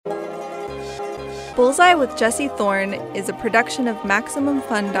Bullseye with Jesse Thorne is a production of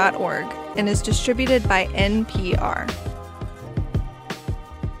MaximumFun.org and is distributed by NPR.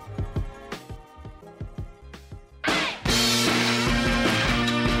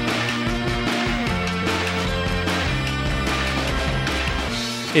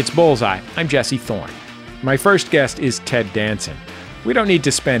 It's Bullseye. I'm Jesse Thorne. My first guest is Ted Danson. We don't need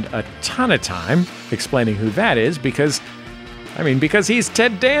to spend a ton of time explaining who that is because he's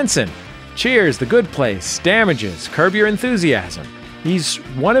Ted Danson. Cheers, The Good Place, Damages, Curb Your Enthusiasm. He's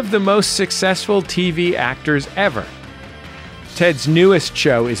one of the most successful TV actors ever. Ted's newest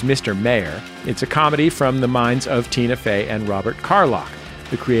show is Mr. Mayor. It's a comedy from the minds of Tina Fey and Robert Carlock,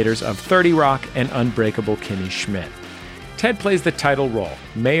 the creators of 30 Rock and Unbreakable Kimmy Schmidt. Ted plays the title role,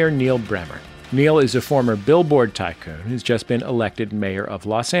 Mayor Neil Bremer. Neil is a former billboard tycoon who's just been elected mayor of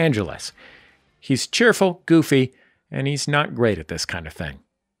Los Angeles. He's cheerful, goofy, and he's not great at this kind of thing.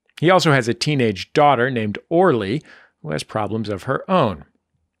 He also has a teenage daughter named Orly, who has problems of her own.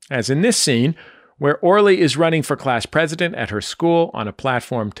 As in this scene, where Orly is running for class president at her school on a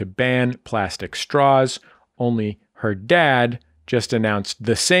platform to ban plastic straws, only her dad just announced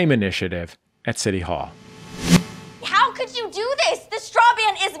the same initiative at City Hall. How could you do this? The straw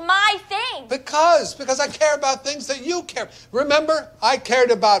ban is my thing. Because I care about things that you care. Remember, I cared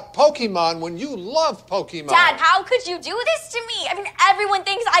about Pokemon when you loved Pokemon. Dad, how could you do this to me? I mean, everyone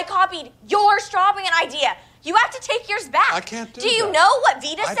thinks I copied your straw ban idea. You have to take yours back. I can't do that. Do you that. know what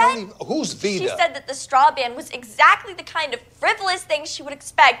Vita said? Who's Vita? She said that the straw ban was exactly the kind of frivolous thing she would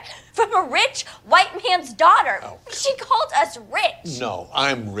expect from a rich white man's daughter. Oh. She called us rich. No,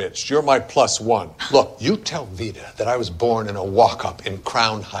 I'm rich. You're my +1. Look, you tell Vita that I was born in a walk-up in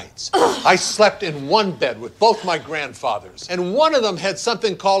Crown Heights. I slept in one bed with both my grandfathers, and one of them had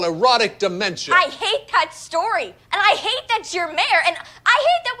something called erotic dementia. I hate that story, and I hate that you're mayor, and I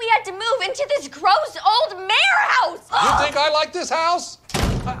hate that we had to move into this gross old mayor house. You think I like this house?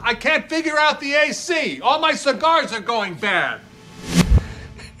 I can't figure out the AC. All my cigars are going bad.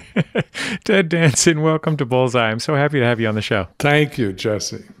 Ted Danson, welcome to Bullseye. I'm so happy to have you on the show. Thank you,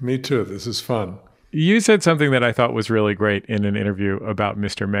 Jesse. Me too. This is fun. You said something that I thought was really great in an interview about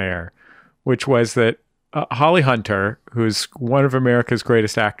Mr. Mayor, which was that Holly Hunter, who's one of America's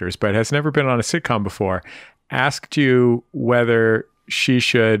greatest actors, but has never been on a sitcom before, asked you whether she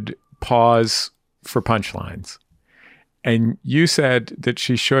should pause for punchlines. And you said that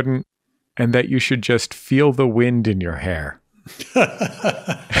she shouldn't, and that you should just feel the wind in your hair.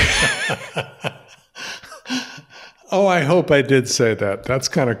 Oh, I hope I did say that. That's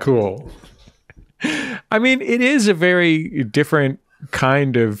kind of cool. I mean, it is a very different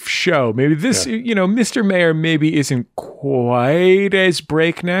kind of show. Maybe this, Mr. Mayor maybe isn't quite as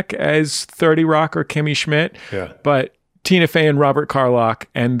breakneck as 30 Rock or Kimmy Schmidt, but Tina Fey and Robert Carlock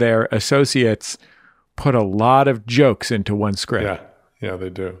and their associates put a lot of jokes into one script. Yeah, they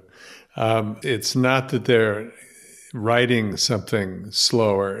do. It's not that they're writing something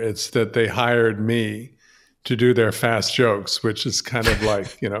slower. It's that they hired me to do their fast jokes, which is kind of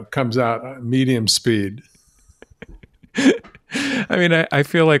like, comes out medium speed. I mean, I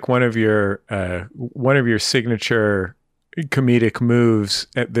feel like one of your signature comedic moves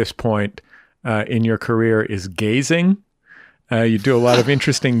at this point in your career is gazing. You do a lot of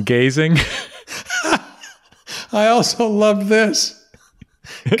interesting gazing. I also love this.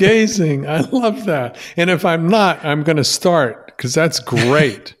 Gazing. I love that. And if I'm not, I'm going to start because that's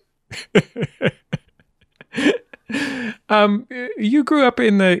great. You grew up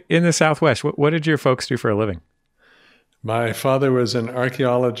in the Southwest. What did your folks do for a living? My father was an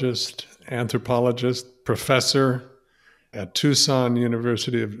archaeologist, anthropologist, professor at Tucson,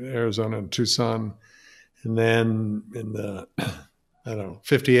 University of Arizona in Tucson. And then in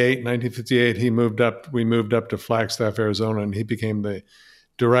 1958, we moved up to Flagstaff, Arizona, and he became the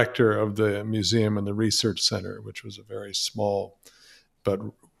director of the museum and the research center, which was a very small but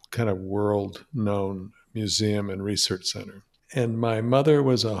kind of world-known museum and research center. And my mother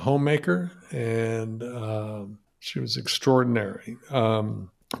was a homemaker, and she was extraordinary.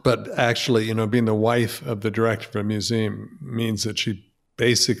 But actually, being the wife of the director of a museum means that she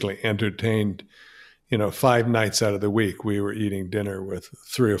basically entertained 5 nights out of the week, we were eating dinner with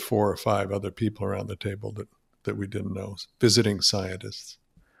 3 or 4 or 5 other people around the table that we didn't know, visiting scientists.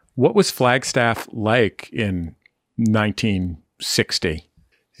 What was Flagstaff like in 1960?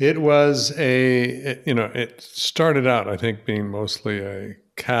 It was it started out, I think, being mostly a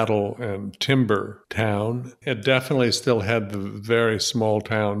cattle and timber town. It definitely still had the very small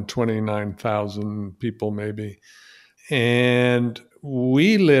town, 29,000 people maybe. And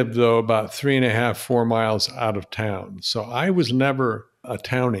we lived, though, about 3.5, 4 miles out of town. So I was never a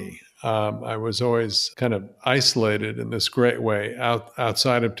townie. I was always kind of isolated in this great way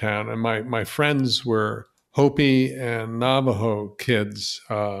outside of town. And my friends were Hopi and Navajo kids.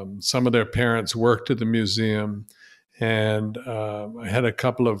 Some of their parents worked at the museum. And I had a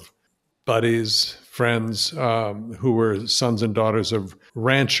couple of buddies, friends who were sons and daughters of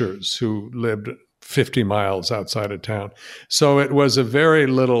ranchers who lived 50 miles outside of town. So it was a very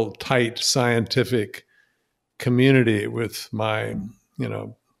little tight scientific community with my,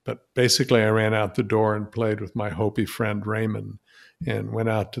 but basically I ran out the door and played with my Hopi friend Raymond and went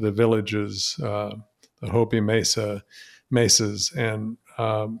out to the villages, the Hopi mesas. And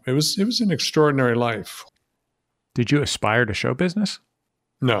it was an extraordinary life. Did you aspire to show business?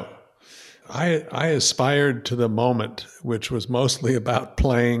 No. I aspired to the moment, which was mostly about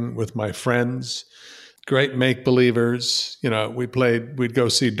playing with my friends, great make-believers. We'd go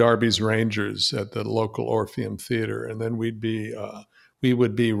see Darby's Rangers at the local Orpheum Theater, and then we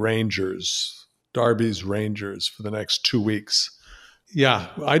would be Rangers, Darby's Rangers for the next 2 weeks. Yeah,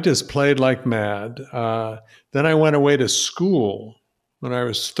 I just played like mad. Then I went away to school when I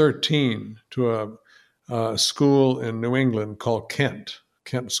was 13 to a school in New England called Kent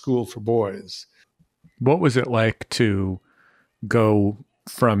School for Boys. What was it like to go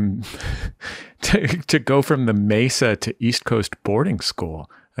from to go from the Mesa to East Coast boarding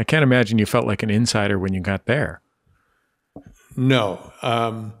school? I can't imagine you felt like an insider when you got there. No.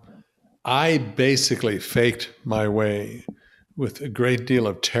 I basically faked my way with a great deal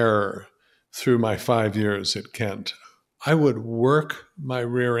of terror through my 5 years at Kent. I would work my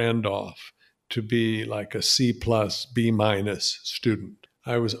rear end off to be like a C+, B- student.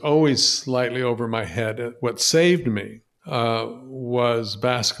 I was always slightly over my head. What saved me was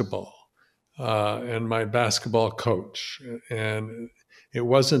basketball and my basketball coach. And it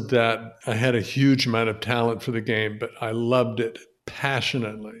wasn't that I had a huge amount of talent for the game, but I loved it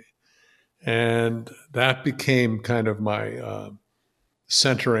passionately. And that became kind of my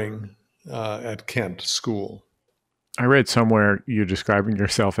centering at Kent School. I read somewhere you describing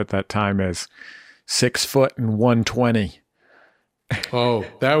yourself at that time as 6 foot and 120. Oh,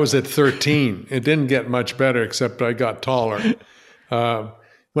 that was at 13. It didn't get much better, except I got taller.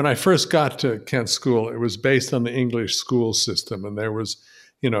 When I first got to Kent School, it was based on the English school system, and there was,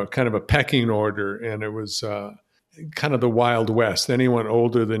 kind of a pecking order, and it was kind of the Wild West. Anyone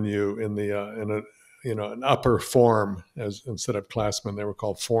older than you in an upper form, as instead of classmen, they were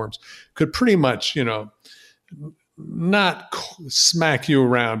called forms, could pretty much, not smack you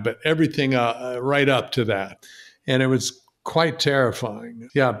around, but everything right up to that. And it was quite terrifying.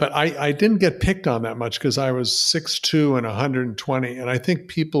 Yeah, but I didn't get picked on that much because I was 6'2" and 120. And I think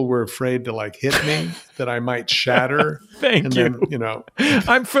people were afraid to hit me, that I might shatter. Thank you. Then,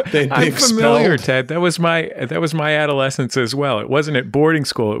 I'm familiar, Ted. That was my adolescence as well. It wasn't at boarding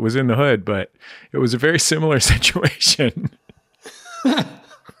school. It was in the hood, but it was a very similar situation.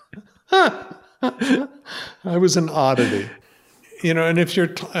 I was an oddity. And if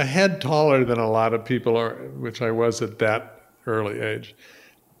you're a head taller than a lot of people are, which I was at that early age,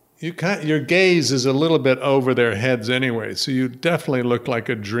 your gaze is a little bit over their heads anyway. So you definitely look like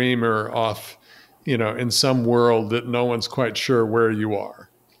a dreamer off, in some world that no one's quite sure where you are.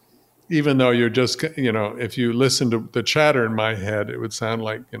 Even though you're just, if you listen to the chatter in my head, it would sound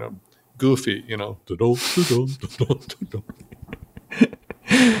like, goofy,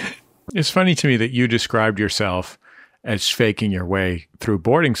 It's funny to me that you described yourself as faking your way through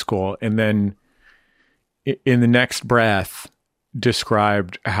boarding school, and then in the next breath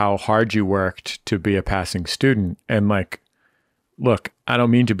described how hard you worked to be a passing student. And look, I don't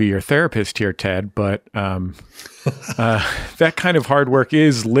mean to be your therapist here, Ted, but that kind of hard work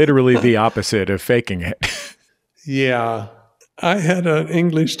is literally the opposite of faking it. Yeah. I had an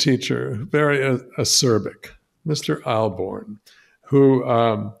English teacher, very acerbic, Mr. Alborn, who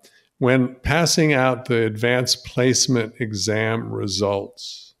when passing out the advanced placement exam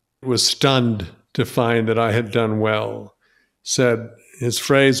results, was stunned to find that I had done well. His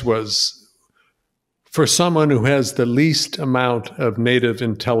phrase was, "For someone who has the least amount of native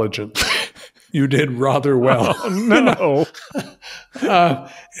intelligence, you did rather well." Oh, no.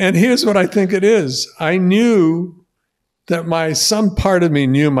 And here's what I think it is. I knew that some part of me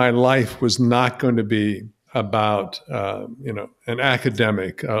knew my life was not going to be about, an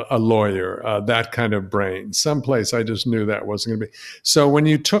academic, a lawyer, that kind of brain. Someplace I just knew that wasn't going to be. So when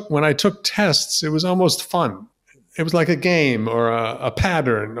I took tests, it was almost fun. It was like a game or a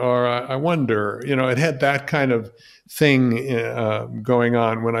pattern or I wonder, it had that kind of thing going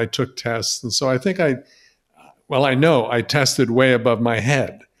on when I took tests. And so I think I know I tested way above my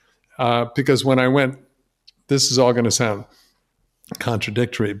head because when I went, this is all going to sound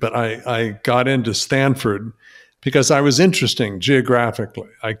contradictory, but I got into Stanford because I was interesting geographically.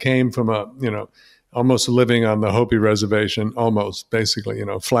 I came from almost living on the Hopi reservation, basically,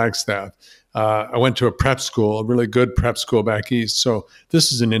 Flagstaff. I went to a prep school, a really good prep school back east. So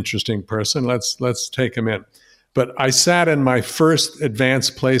this is an interesting person. Let's take him in. But I sat in my first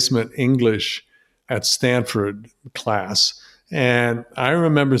advanced placement English at Stanford class. And I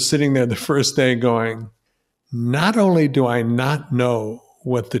remember sitting there the first day going, not only do I not know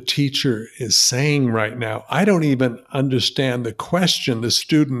what the teacher is saying right now, I don't even understand the question the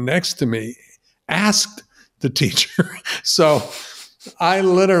student next to me asked the teacher. So I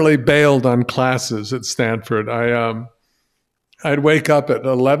literally bailed on classes at Stanford. I'd wake up at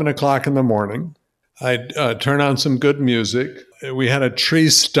 11 o'clock in the morning. I'd turn on some good music. We had a tree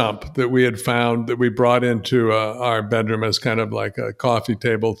stump that we had found that we brought into our bedroom as kind of like a coffee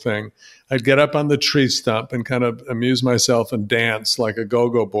table thing. I'd get up on the tree stump and kind of amuse myself and dance like a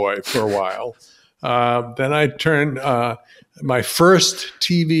go-go boy for a while. Then I'd turn my first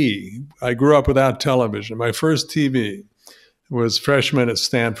TV. I grew up without television. My first TV was freshman at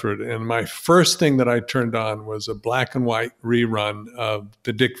Stanford. And my first thing that I turned on was a black and white rerun of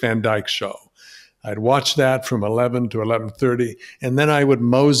the Dick Van Dyke Show. I'd watch that from 11 to 11:30, and then I would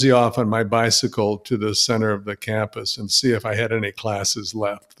mosey off on my bicycle to the center of the campus and see if I had any classes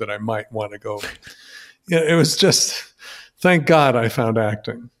left that I might want to go. It was just, thank God I found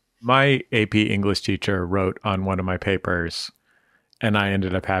acting. My AP English teacher wrote on one of my papers, and I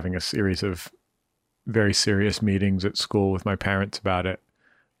ended up having a series of very serious meetings at school with my parents about it.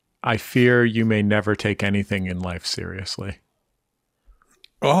 I fear you may never take anything in life seriously.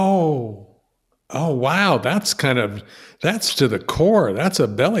 Oh, wow. That's to the core. That's a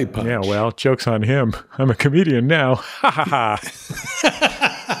belly punch. Yeah, well, joke's on him. I'm a comedian now. Ha ha ha.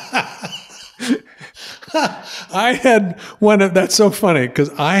 I had that's so funny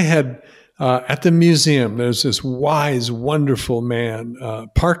because I had, at the museum, there's this wise, wonderful man,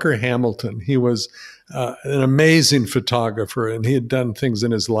 Parker Hamilton. He was an amazing photographer, and he had done things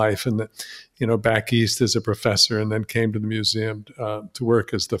in his life and back east as a professor, and then came to the museum to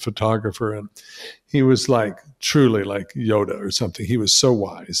work as the photographer. And he was truly like Yoda or something. He was so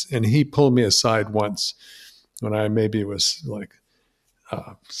wise. And he pulled me aside once when I maybe was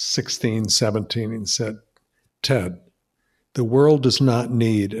 16, 17, and said, "Ted, the world does not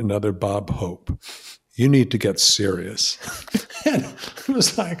need another Bob Hope. You need to get serious." And I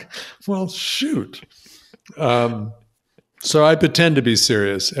was like, well, shoot. So I pretend to be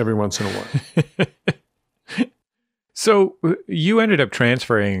serious every once in a while. So you ended up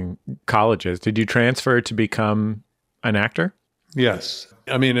transferring colleges. Did you transfer to become an actor? Yes.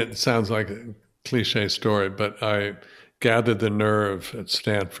 I mean, it sounds like a cliche story, but I gathered the nerve at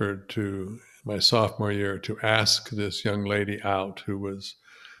Stanford to my sophomore year to ask this young lady out who was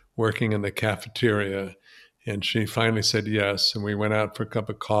working in the cafeteria. And she finally said yes. And we went out for a cup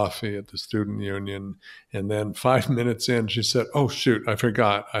of coffee at the student union. And then 5 minutes in, she said, "Oh, shoot, I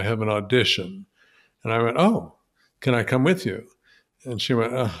forgot. I have an audition." And I went, "Oh, can I come with you?" And she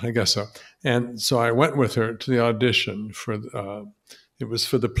went, "Oh, I guess so." And so I went with her to the audition for, it was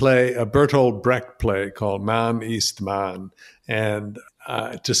for the play, a Bertolt Brecht play called Mann ist Mann. And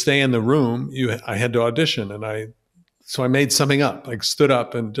to stay in the room, I had to audition. And so I made something up, stood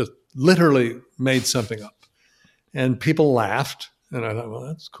up and just literally made something up. And people laughed, and I thought, well,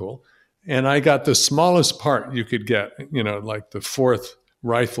 that's cool. And I got the smallest part you could get, like the fourth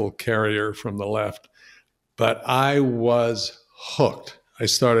rifle carrier from the left. But I was hooked. I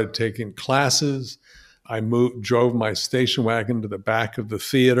started taking classes. I drove my station wagon to the back of the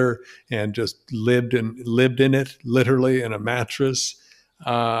theater and just lived in it, literally in a mattress.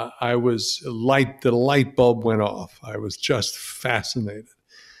 The light bulb went off. I was just fascinated.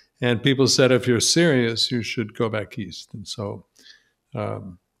 And people said, if you're serious, you should go back east. And so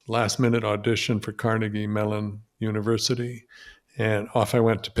last minute audition for Carnegie Mellon University, and off I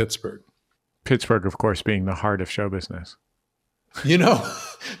went to Pittsburgh. Pittsburgh, of course, being the heart of show business.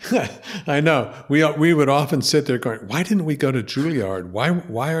 I know. We would often sit there going, why didn't we go to Juilliard?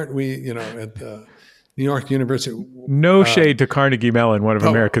 Why aren't we, at the New York University? No shade to Carnegie Mellon, one of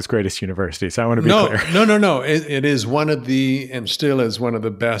America's greatest universities. I want to be clear. No. It is one of and still is one of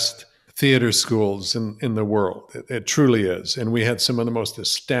the best theater schools in the world. It truly is. And we had some of the most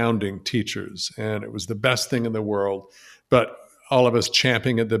astounding teachers, and it was the best thing in the world. But all of us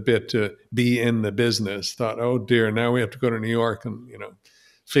champing at the bit to be in the business thought, oh dear, now we have to go to New York and,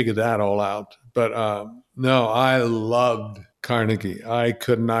 figure that all out. But no, I loved Carnegie. I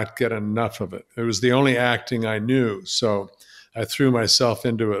could not get enough of it. It was the only acting I knew. So I threw myself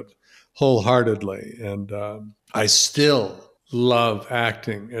into it wholeheartedly. And I still love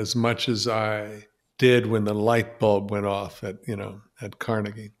acting as much as I did when the light bulb went off at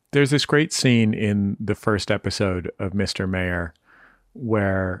Carnegie. There's this great scene in the first episode of Mr. Mayor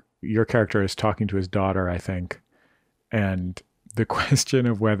where your character is talking to his daughter, I think, and the question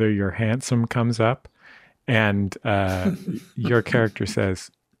of whether you're handsome comes up, and your character says,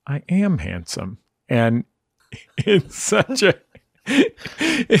 "I am handsome," and it's such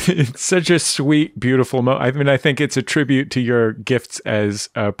a sweet, beautiful moment. I mean, I think it's a tribute to your gifts as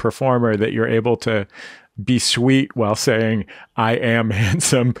a performer that you're able to be sweet while saying, "I am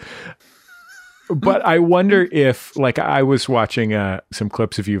handsome." But I wonder if, like, I was watching some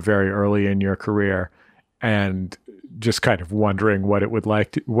clips of you very early in your career and just kind of wondering what it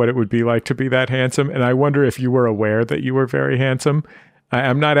would be like to be that handsome. And I wonder if you were aware that you were very handsome.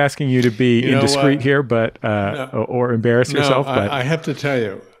 I'm not asking you to be indiscreet here, but or embarrass yourself. But I have to tell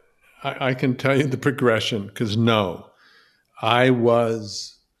you, I can tell you the progression, because I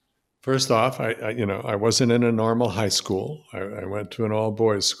was, first off, I wasn't in a normal high school. I went to an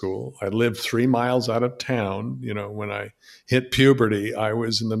all-boys school. I lived 3 miles out of town. When I hit puberty, I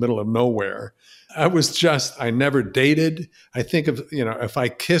was in the middle of nowhere. I never dated. I think if I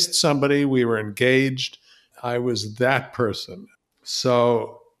kissed somebody, we were engaged. I was that person.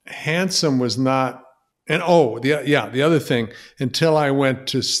 So handsome was not, and the other thing, until I went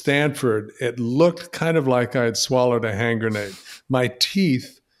to Stanford, it looked kind of like I had swallowed a hand grenade. My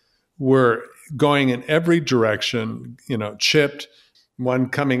teeth were going in every direction, chipped, one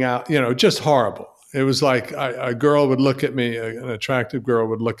coming out, just horrible. It was like a girl would look at me, an attractive girl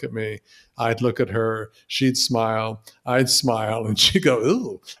would look at me. I'd look at her, she'd smile, I'd smile, and she'd go,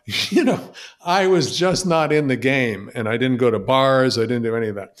 "Ooh." I was just not in the game, and I didn't go to bars. I didn't do any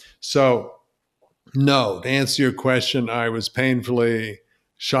of that. So, no, to answer your question, I was painfully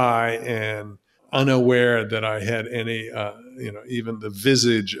shy and unaware that I had any, even the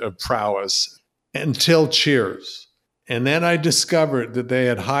visage of prowess until Cheers. And then I discovered that they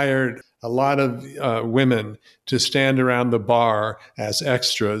had hired a lot of women to stand around the bar as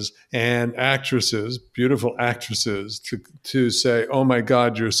extras and actresses, beautiful actresses, to say, "Oh my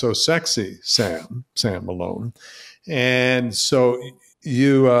God, you're so sexy, Sam Malone." And so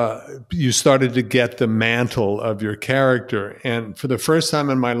you started to get the mantle of your character. And for the first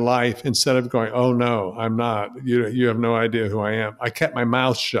time in my life, instead of going, "Oh no, I'm not, you have no idea who I am," I kept my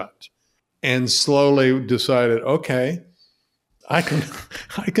mouth shut and slowly decided, okay, I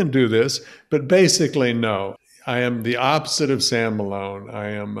can do this. But basically, no, I am the opposite of Sam Malone.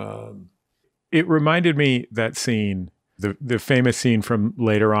 I am. It reminded me, that scene, the famous scene from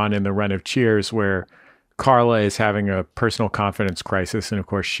later on in the run of Cheers, where Carla is having a personal confidence crisis, and of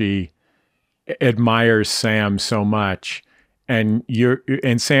course she admires Sam so much, and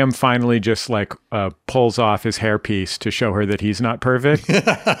Sam finally just like pulls off his hairpiece to show her that he's not perfect.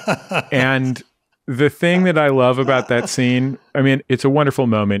 And the thing that I love about that scene, I mean, it's a wonderful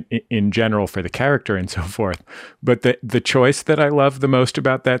moment in general for the character and so forth, but the choice that I love the most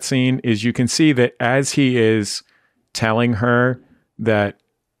about that scene is you can see that as he is telling her that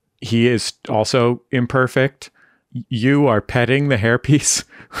he is also imperfect, you are petting the hairpiece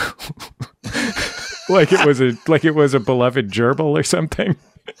like it was a beloved gerbil or something.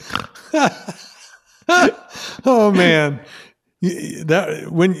 Oh man. That,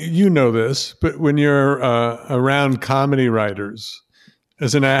 when you know this, but when you're around comedy writers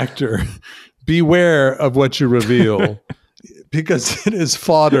as an actor, beware of what you reveal, because it is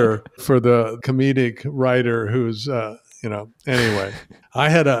fodder for the comedic writer who's, anyway.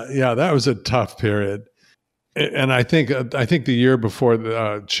 That was a tough period. And I think the year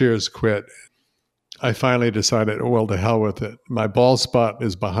before Cheers quit, I finally decided, well, to hell with it. My bald spot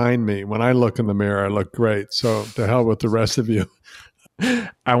is behind me. When I look in the mirror, I look great. So to hell with the rest of you.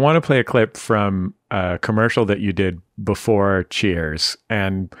 I want to play a clip from a commercial that you did before Cheers.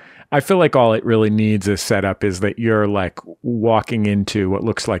 And I feel like all it really needs a setup is that you're like walking into what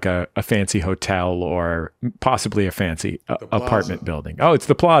looks like a fancy hotel or possibly a fancy apartment building. Oh, it's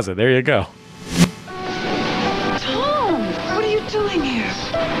the Plaza. There you go. Tom, what are you doing here?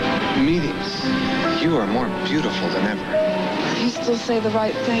 Meetings. You are more beautiful than ever. You still say the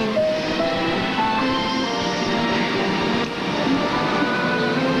right thing.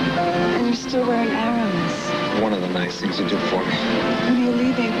 And you're still wearing Aramis. One of the nice things you did for me. When are you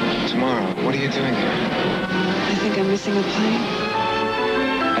leaving? Tomorrow. What are you doing here? I think I'm missing a plane.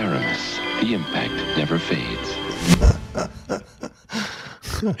 Aramis. The impact never fades.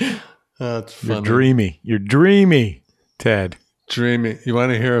 That's funny. You're dreamy, Ted. Dreamy. You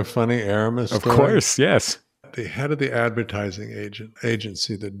want to hear a funny Aramis story? Of course, yes. The head of the advertising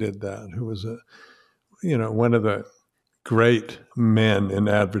agency that did that, who was one of the great men in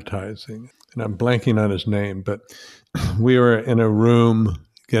advertising. And I'm blanking on his name, but we were in a room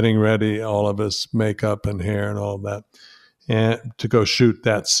getting ready, all of us, makeup and hair and all of that, and to go shoot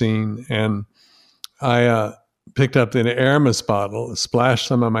that scene. And I picked up the Aramis bottle, splashed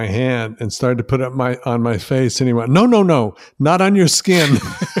some on my hand, and started to put it on my face. And he went, no, not on your skin.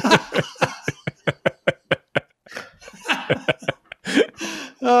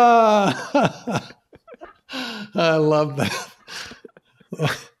 I love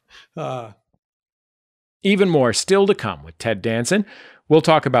that. Even more still to come with Ted Danson. We'll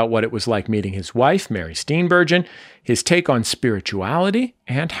talk about what it was like meeting his wife, Mary Steenburgen, his take on spirituality,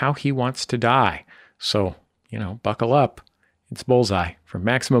 and how he wants to die. So, buckle up. It's Bullseye from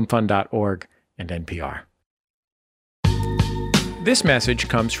MaximumFun.org and NPR. This message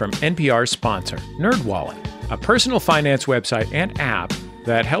comes from NPR's sponsor, NerdWallet, a personal finance website and app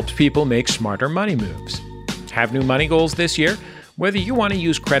that helps people make smarter money moves. Have new money goals this year? Whether you want to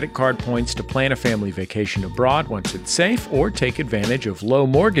use credit card points to plan a family vacation abroad once it's safe, or take advantage of low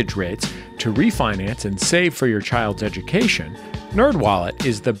mortgage rates to refinance and save for your child's education, NerdWallet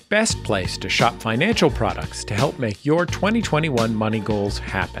is the best place to shop financial products to help make your 2021 money goals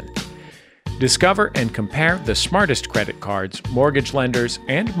happen. Discover and compare the smartest credit cards, mortgage lenders,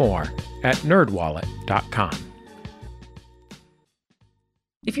 and more at nerdwallet.com.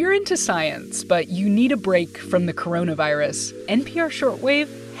 If you're into science, but you need a break from the coronavirus, NPR Shortwave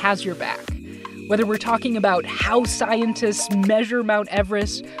has your back. Whether we're talking about how scientists measure Mount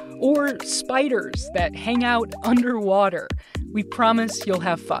Everest or spiders that hang out underwater, we promise you'll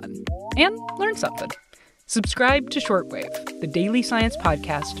have fun and learn something. Subscribe to Shortwave, the daily science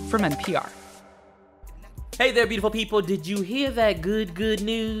podcast from NPR. Hey there, beautiful people. Did you hear that good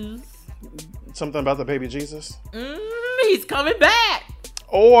news? Something about the baby Jesus? He's coming back.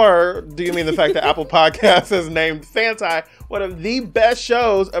 Or do you mean the fact that Apple Podcasts has named Fanti one of the best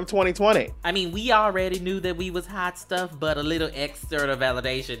shows of 2020? I mean, we already knew that we was hot stuff, but a little external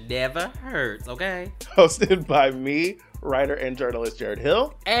validation never hurts, okay? Hosted by me, writer and journalist Jared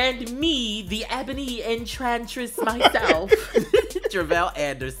Hill. And me, the ebony enchantress myself, Tre'vell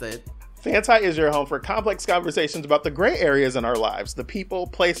Anderson. Fanti is your home for complex conversations about the gray areas in our lives, the people,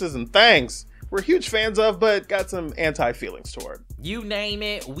 places, and things we're huge fans of, but got some anti-feelings toward. You name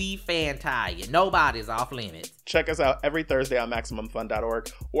it, we Fanti. Nobody's off limits. Check us out every Thursday on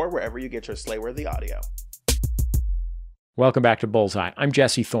MaximumFun.org or wherever you get your Slayworthy audio. Welcome back to Bullseye. I'm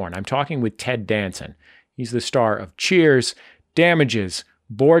Jesse Thorne. I'm talking with Ted Danson. He's the star of Cheers, Damages,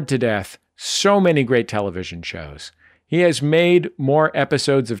 Bored to Death, so many great television shows. He has made more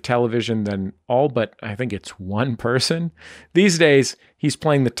episodes of television than all but, I think it's one person. These days, he's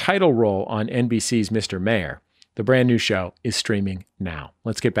playing the title role on NBC's Mr. Mayor. The brand new show is streaming now.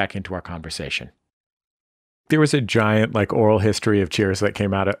 Let's get back into our conversation. There was a giant oral history of Cheers that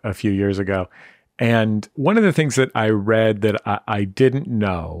came out a few years ago. And one of the things that I read that I didn't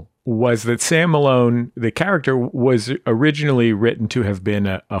know was that Sam Malone, the character, was originally written to have been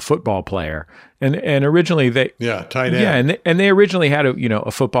a football player, and originally they tight end, and they originally had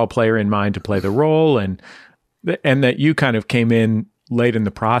a football player in mind to play the role, and that you kind of came in late in the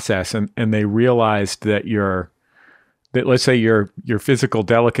process, and they realized that let's say your physical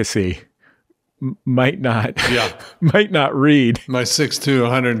delicacy might not read my 6'2",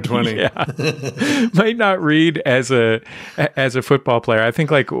 120 might not read as a football player. I think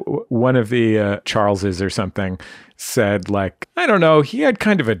one of the Charleses or something said I don't know, he had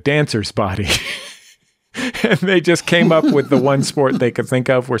kind of a dancer's body. And they just came up with the one sport they could think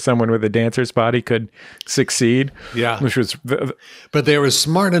of where someone with a dancer's body could succeed. Yeah, which was but they were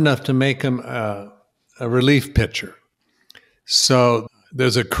smart enough to make him a relief pitcher. So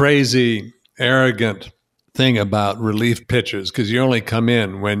there's a crazy arrogant thing about relief pitchers, because you only come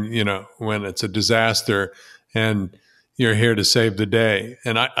in when it's a disaster and you're here to save the day.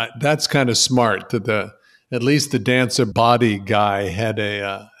 And I that's kind of smart that at least the dancer body guy had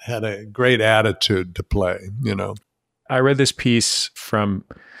a great attitude to play, I read this piece from,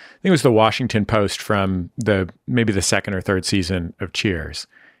 I think it was the Washington Post, from maybe the second or third season of Cheers.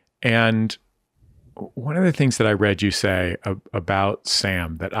 And one of the things that I read you say about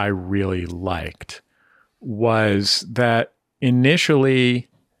Sam that I really liked was that initially,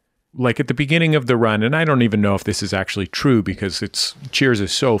 at the beginning of the run, and I don't even know if this is actually true because Cheers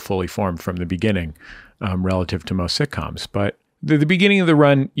is so fully formed from the beginning relative to most sitcoms, but the beginning of the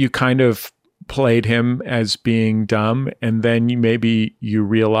run, you kind of played him as being dumb, and then you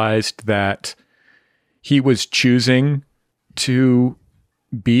realized that he was choosing to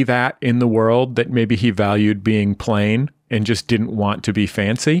be that in the world, that maybe he valued being plain and just didn't want to be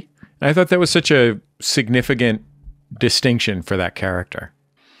fancy. And I thought that was such a significant distinction for that character?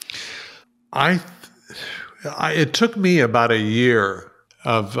 It took me about a year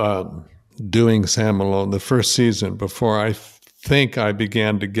of doing Sam Malone, the first season, before I think I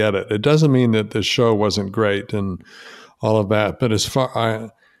began to get it. It doesn't mean that the show wasn't great and all of that, but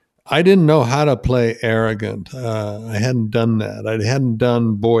I didn't know how to play arrogant. I hadn't done that. I hadn't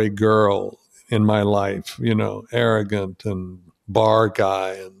done boy girl in my life, arrogant and bar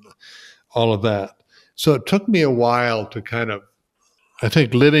guy and all of that. So it took me a while to kind of, I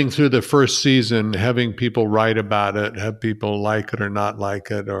think, living through the first season, having people write about it, have people like it or not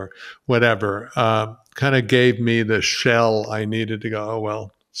like it or whatever, kind of gave me the shell I needed to go, oh,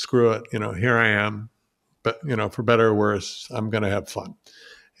 well, screw it. Here I am. But, for better or worse, I'm going to have fun.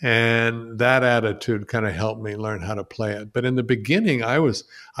 And that attitude kind of helped me learn how to play it. But in the beginning, I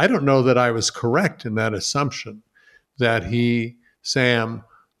don't know that I was correct in that assumption that Sam,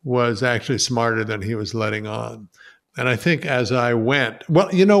 was actually smarter than he was letting on. And I think as I went,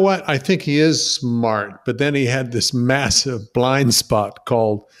 well, you know what? I think he is smart, but then he had this massive blind spot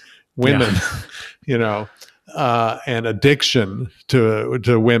called women, and addiction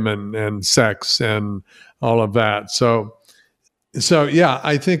to women and sex and all of that. So yeah,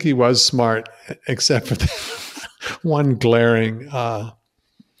 I think he was smart, except for the one glaring.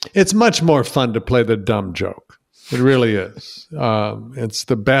 It's much more fun to play the dumb joke. It really is. It's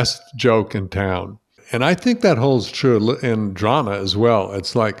the best joke in town. And I think that holds true in drama as well.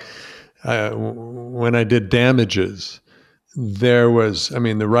 It's like when I did Damages, the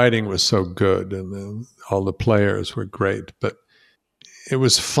writing was so good and all the players were great, but it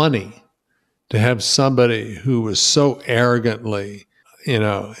was funny to have somebody who was so arrogantly,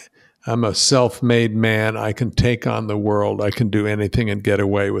 I'm a self-made man. I can take on the world. I can do anything and get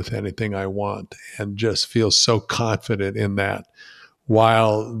away with anything I want, and just feel so confident in that.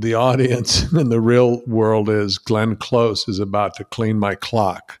 While the audience in the real world is Glenn Close is about to clean my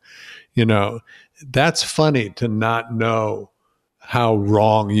clock. That's funny to not know how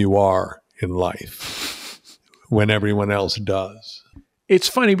wrong you are in life when everyone else does. It's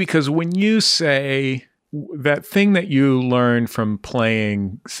funny because when you say that thing that you learned from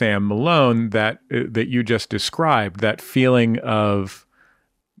playing Sam Malone that you just described, that feeling of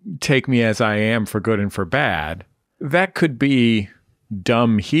take me as I am for good and for bad, that could be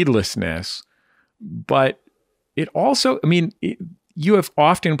dumb heedlessness, but it also, you have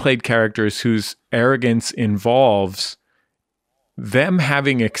often played characters whose arrogance involves them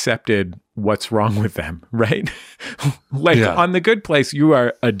having accepted what's wrong with them, right? On The Good Place, you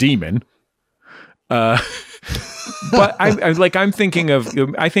are a demon. But I'm thinking of,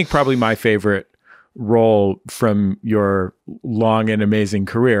 I think probably my favorite role from your long and amazing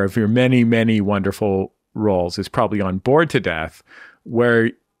career, of your many, many wonderful roles, is probably on Bored to Death, where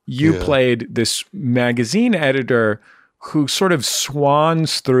you played this magazine editor who sort of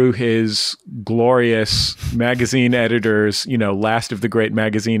swans through his glorious magazine editors, last of the great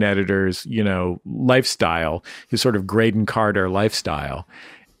magazine editors, lifestyle, his sort of Graydon Carter lifestyle,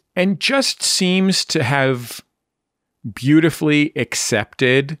 and just seems to have beautifully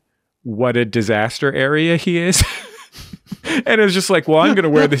accepted what a disaster area he is. And it's just like, well, I'm going to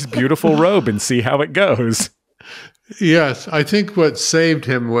wear this beautiful robe and see how it goes. Yes, I think what saved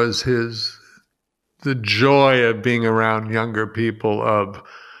him was the joy of being around younger people, of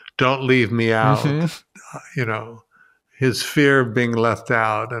don't leave me out, his fear of being left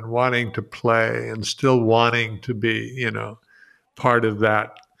out and wanting to play and still wanting to be, part of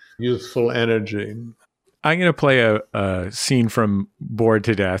that youthful energy. I'm going to play a scene from Bored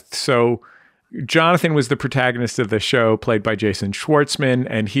to Death. So Jonathan was the protagonist of the show, played by Jason Schwartzman,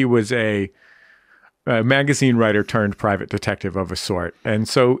 and he was a magazine writer turned private detective of a sort. And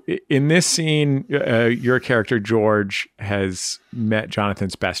so in this scene, your character, George, has met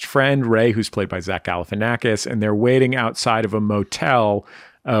Jonathan's best friend, Ray, who's played by Zach Galifianakis, and they're waiting outside of a motel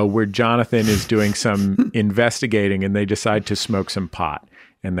where Jonathan is doing some investigating, and they decide to smoke some pot,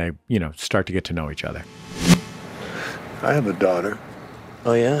 and they, start to get to know each other. I have a daughter.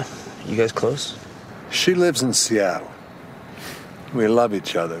 Oh, yeah? You guys close? She lives in Seattle. We love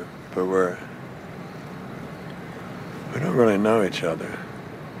each other, but we don't really know each other.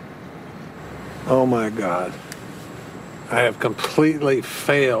 Oh my God. I have completely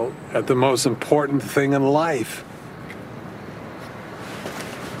failed at the most important thing in life.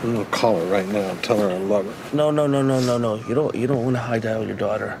 I'm gonna call her right now and tell her I love her. No. You don't want to high dial your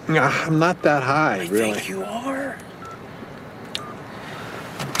daughter. I'm not that high, really. I think you are.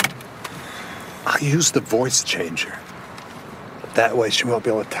 I'll use the voice changer. That way she won't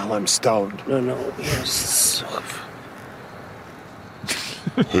be able to tell I'm stoned. No, yes.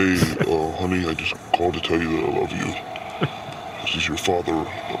 Hey, honey, I just called to tell you that I love you. This is your father.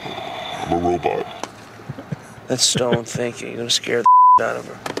 I'm a robot. That's Stone thinking. You're going to scare the out of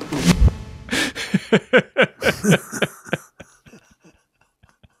her.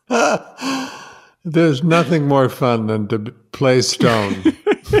 There's nothing more fun than to play Stone.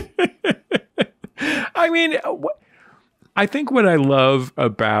 I mean, I think what I love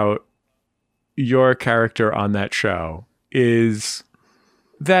about your character on that show is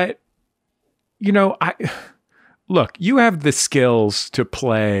that, you know, look, you have the skills to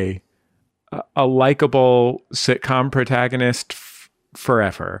play a likable sitcom protagonist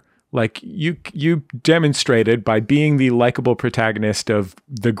forever. Like you demonstrated by being the likable protagonist of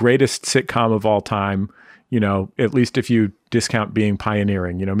the greatest sitcom of all time, you know, at least if you discount being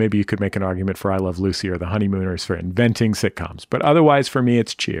pioneering, you know, maybe you could make an argument for I Love Lucy or The Honeymooners for inventing sitcoms. But otherwise, for me,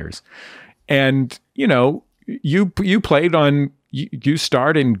 it's Cheers. And, you know, you played on, you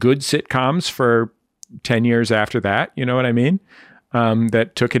starred in good sitcoms for 10 years after that. You know what I mean?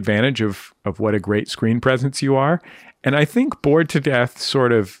 That took advantage of what a great screen presence you are. And I think Bored to Death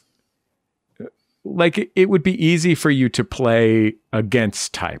sort of, like, it would be easy for you to play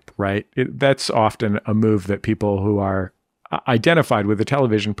against type, right? That's often a move that people who are identified with a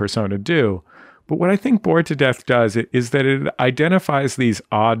television persona do. But what I think Bored to Death does is that it identifies these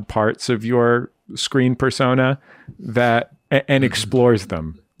odd parts of your screen persona and explores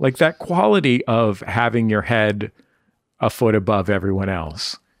them. Like that quality of having your head a foot above everyone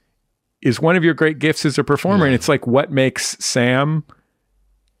else is one of your great gifts as a performer. And it's like what makes Sam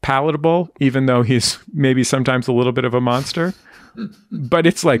palatable, even though he's maybe sometimes a little bit of a monster. But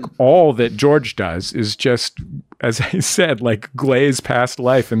it's like all that George does is just, as I said, like glaze past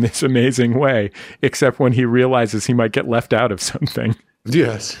life in this amazing way, except when he realizes he might get left out of something.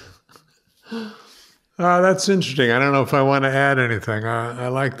 Yes. That's interesting. I don't know if I want to add anything. I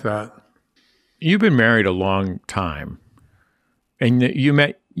like that. You've been married a long time, and you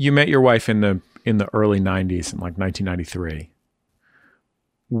met your wife in the early 90s, in like 1993.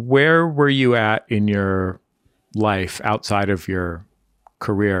 Where were you at in your life outside of your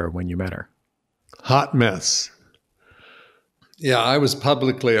career when you met her? Hot mess. Yeah, I was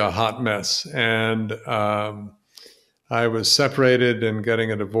publicly a hot mess, and I was separated and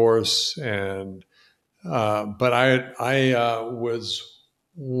getting a divorce, and but I was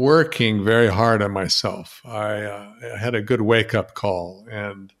working very hard on myself. I had a good wake up call,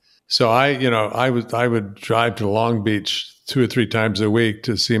 and so I would drive to Long Beach 2 or 3 times a week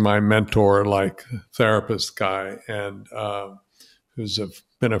to see my mentor, like therapist guy, and who's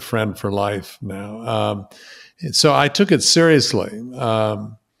been a friend for life now. So I took it seriously,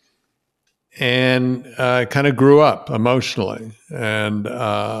 and kind of grew up emotionally. And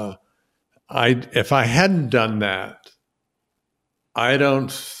if I hadn't done that, I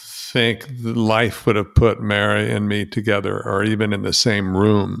don't think life would have put Mary and me together, or even in the same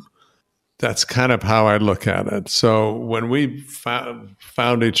room. That's kind of how I look at it. So when we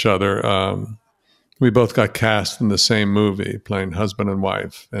found each other, we both got cast in the same movie, playing husband and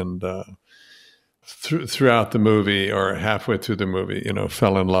wife. And throughout the movie, or halfway through the movie, you know,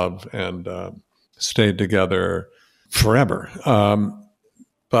 fell in love and stayed together forever.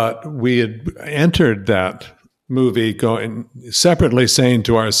 But we had entered that movie going separately, saying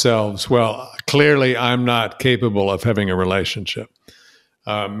to ourselves, well, clearly I'm not capable of having a relationship.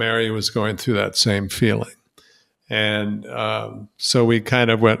 Mary was going through that same feeling. And so we kind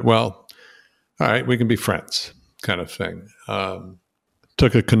of went, well, all right, we can be friends, kind of thing.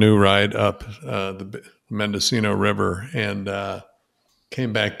 Took a canoe ride up the Mendocino River and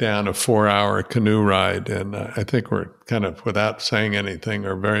came back down a 4-hour canoe ride. And I think we're kind of, without saying anything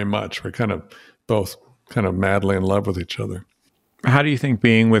or very much, we're kind of both kind of madly in love with each other. How do you think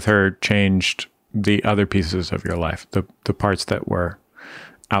being with her changed the other pieces of your life, the parts that were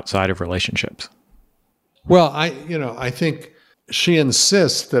outside of relationships? Well, I think she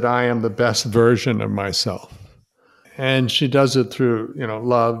insists that I am the best version of myself. And she does it through,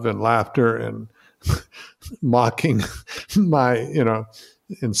 love and laughter and mocking my,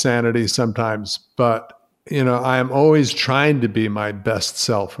 insanity sometimes. But, I am always trying to be my best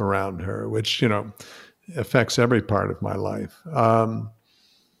self around her, which, affects every part of my life.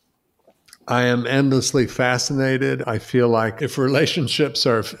 I am endlessly fascinated. I feel like if relationships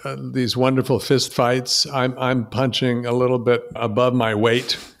are these wonderful fist fights, I'm punching a little bit above my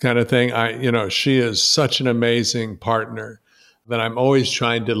weight kind of thing. She is such an amazing partner that I'm always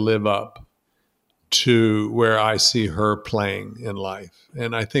trying to live up to where I see her playing in life.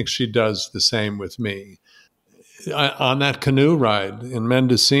 And I think she does the same with me. On that canoe ride in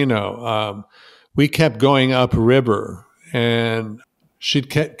Mendocino, we kept going upriver, and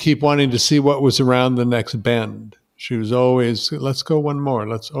she'd keep wanting to see what was around the next bend. She was always, let's go one more.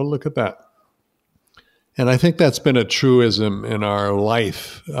 Look at that. And I think that's been a truism in our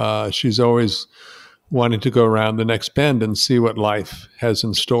life. She's always wanting to go around the next bend and see what life has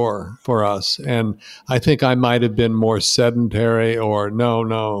in store for us. And I think I might have been more sedentary, or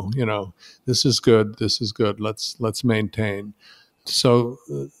no, this is good. Let's maintain. So,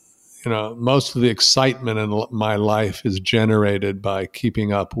 most of the excitement in my life is generated by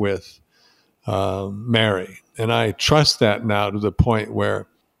keeping up with Mary. And I trust that now to the point where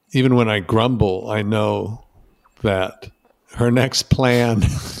even when I grumble, I know that her next plan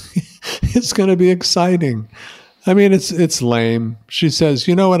is going to be exciting. I mean, it's lame. She says,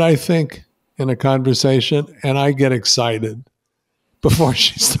 you know what I think in a conversation? And I get excited. Before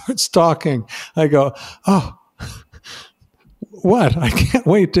she starts talking, I go, oh, what? I can't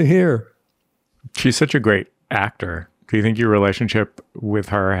wait to hear. She's such a great actor. Do you think your relationship with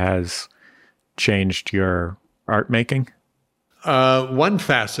her has changed your art making? One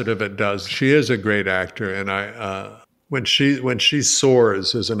facet of it does. She is a great actor, and when she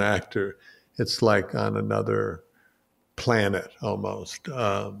soars as an actor, it's like on another planet almost.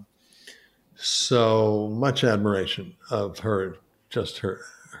 So much admiration of her, just her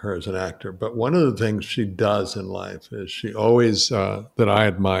as an actor. But one of the things she does in life is she always, that I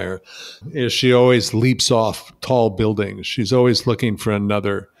admire, is she always leaps off tall buildings. She's always looking for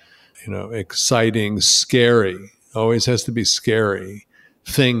another, exciting, scary, always has to be scary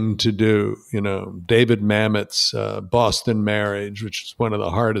thing to do. David Mamet's Boston Marriage, which is one of the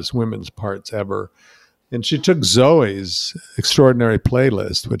hardest women's parts ever. And she took Zoe's Extraordinary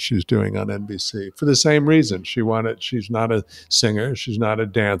Playlist, which she's doing on NBC, for the same reason. She's not a singer, she's not a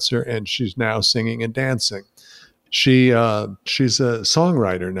dancer, and she's now singing and dancing. She's a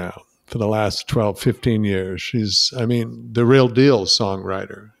songwriter now for the last 12, 15 years. She's, the real deal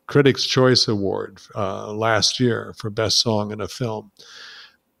songwriter. Critics' Choice Award last year for Best Song in a Film.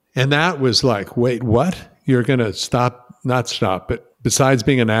 And that was like, wait, what? You're going to not stop, but besides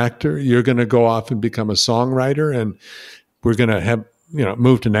being an actor, you're going to go off and become a songwriter, and we're going to have,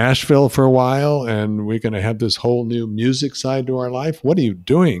 move to Nashville for a while, and we're going to have this whole new music side to our life. What are you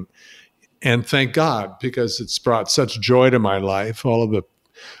doing? And thank God, because it's brought such joy to my life, all of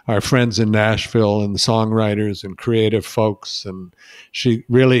our friends in Nashville and the songwriters and creative folks, and she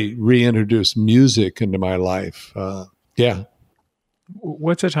really reintroduced music into my life. Yeah.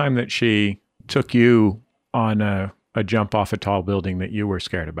 What's a time that she took you on a jump off a tall building that you were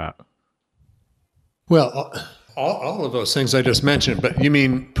scared about? Well, all of those things I just mentioned, but you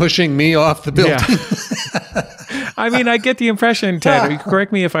mean pushing me off the building? Yeah. I get the impression, Ted,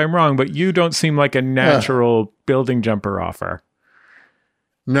 correct me if I'm wrong, but you don't seem like a natural building jumper offer.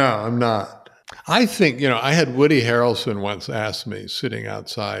 No, I'm not. I think, I had Woody Harrelson once ask me, sitting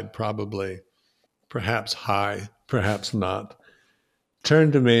outside, probably, perhaps high, perhaps not,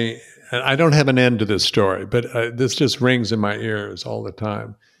 turned to me, and I don't have an end to this story, but this just rings in my ears all the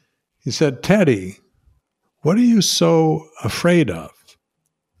time. He said, Teddy, what are you so afraid of?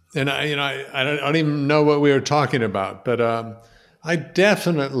 And I don't even know what we were talking about, but I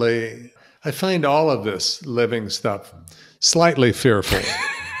find all of this living stuff slightly fearful.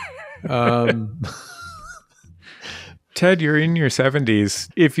 Ted, you're in your 70s.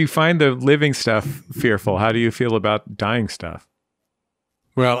 If you find the living stuff fearful, how do you feel about dying stuff?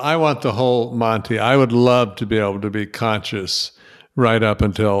 Well, I want the whole Monty. I would love to be able to be conscious right up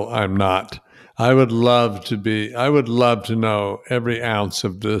until I'm not. I would love to know every ounce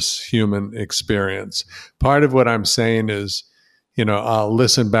of this human experience. Part of what I'm saying is, I'll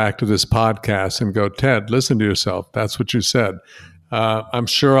listen back to this podcast and go, Ted, listen to yourself. That's what you said. I'm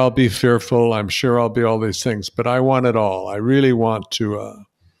sure I'll be fearful. I'm sure I'll be all these things, but I want it all. I really want to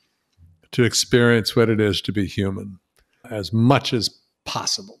experience what it is to be human as much as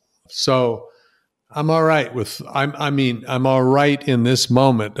possible. So I'm all right I'm all right in this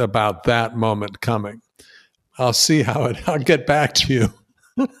moment about that moment coming. I'll see I'll get back to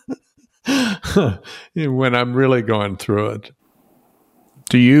you when I'm really going through it.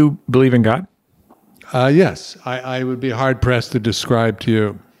 Do you believe in God? Yes. I would be hard pressed to describe to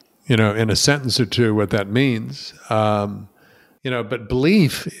you, in a sentence or two what that means. But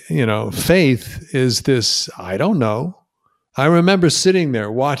belief, faith is this, I don't know. I remember sitting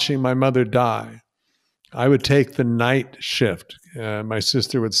there watching my mother die. I would take the night shift. My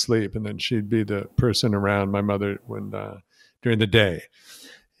sister would sleep, and then she'd be the person around my mother during the day.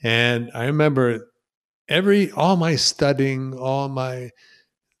 And I remember all my studying, all my,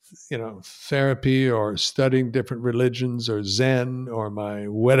 therapy or studying different religions or Zen or my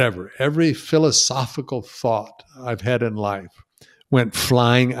whatever, every philosophical thought I've had in life went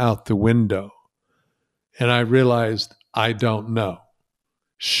flying out the window. And I realized I don't know.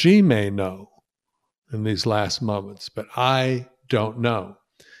 She may know in these last moments, but I don't know.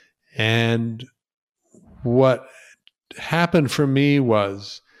 And what happened for me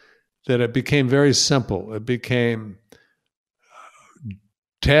was that it became very simple. It became,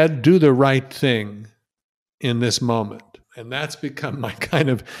 Ted, do the right thing in this moment. And that's become my kind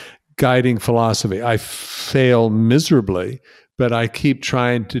of guiding philosophy. I fail miserably, but I keep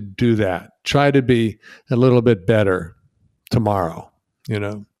trying to do that. Try to be a little bit better tomorrow,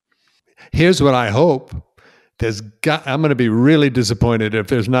 Here's what I hope. I'm going to be really disappointed if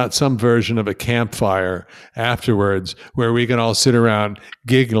there's not some version of a campfire afterwards where we can all sit around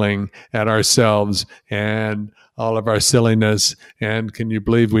giggling at ourselves and all of our silliness. And can you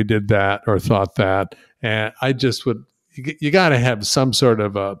believe we did that or thought that? And I just would, you got to have some sort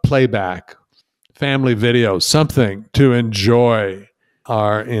of a playback, family video, something to enjoy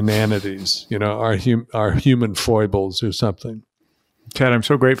our inanities, our human foibles or something. Ted, I'm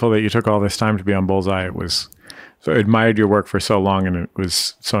so grateful that you took all this time to be on Bullseye. I admired your work for so long, and it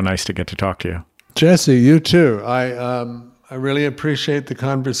was so nice to get to talk to you. Jesse, you too. I really appreciate the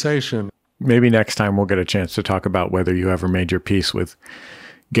conversation. Maybe next time we'll get a chance to talk about whether you ever made your peace with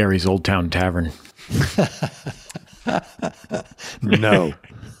Gary's Old Town Tavern. No.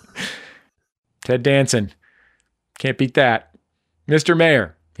 Ted Danson. Can't beat that. Mr.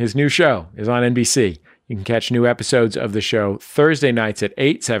 Mayor, his new show is on NBC. You can catch new episodes of the show Thursday nights at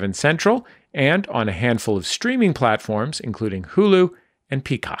 8, 7 Central, and on a handful of streaming platforms, including Hulu and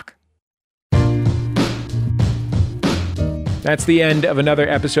Peacock. That's the end of another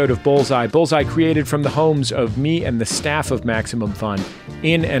episode of Bullseye. Bullseye created from the homes of me and the staff of Maximum Fun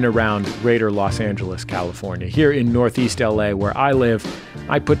in and around greater Los Angeles, California. Here in Northeast LA, where I live,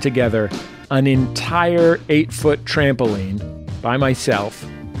 I put together an entire 8-foot trampoline by myself,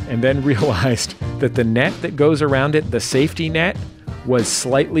 and then realized that the net that goes around it, the safety net, was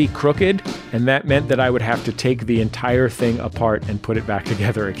slightly crooked, and that meant that I would have to take the entire thing apart and put it back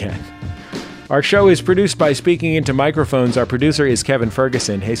together again. Our show is produced by Speaking Into Microphones. Our producer is Kevin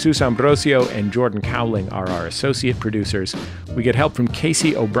Ferguson. Jesus Ambrosio and Jordan Cowling are our associate producers. We get help from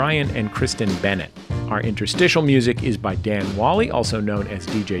Casey O'Brien and Kristen Bennett. Our interstitial music is by Dan Wally, also known as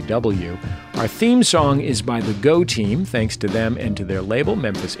DJ W. Our theme song is by the Go Team. Thanks to them and to their label,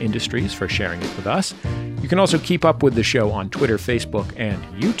 Memphis Industries, for sharing it with us. You can also keep up with the show on Twitter, Facebook, and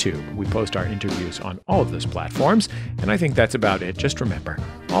YouTube. We post our interviews on all of those platforms, and I think that's about it. Just remember,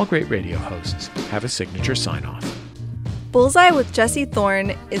 all great radio hosts have a signature sign-off. Bullseye with Jesse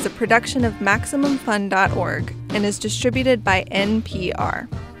Thorne is a production of MaximumFun.org and is distributed by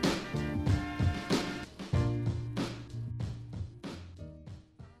NPR.